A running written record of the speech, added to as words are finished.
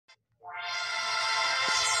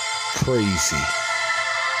Crazy.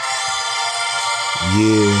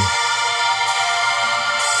 Yeah.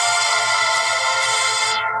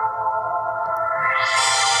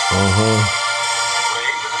 Uh-huh.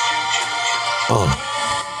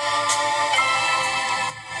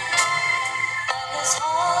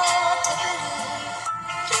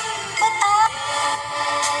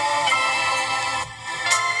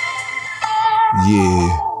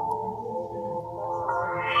 Yeah.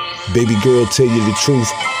 Baby girl, tell you the truth,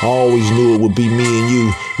 I always knew it would be me and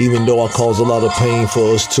you, even though I caused a lot of pain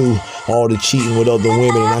for us too. All the cheating with other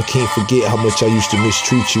women, and I can't forget how much I used to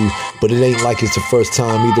mistreat you. But it ain't like it's the first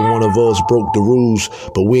time either one of us broke the rules.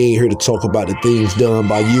 But we ain't here to talk about the things done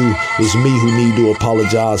by you. It's me who need to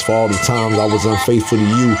apologize for all the times I was unfaithful to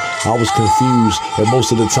you. I was confused, and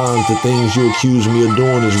most of the times the things you accuse me of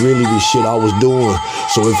doing is really the shit I was doing.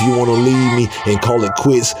 So if you want to leave me and call it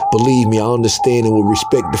quits, believe me, I understand and will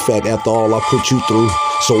respect the fact after all I put you through.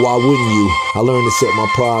 So why wouldn't you? I learned to set my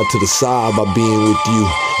pride to the side by being with you.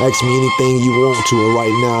 Ask me anything you want to, and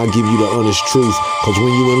right now I give you the honest truth. Cause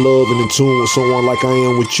when you in love and in tune with someone like I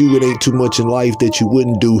am with you, it ain't too much in life that you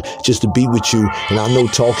wouldn't do just to be with you. And I know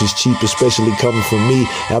talk is cheap, especially coming from me.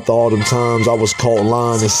 After all them times I was caught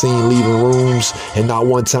lying and seen leaving rooms, and not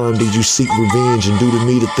one time did you seek revenge and do to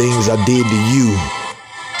me the things I did to you.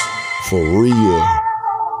 For real.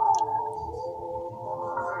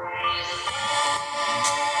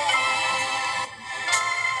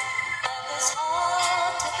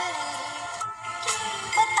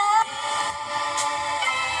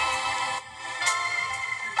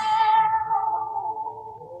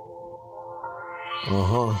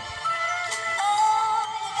 Uh-huh.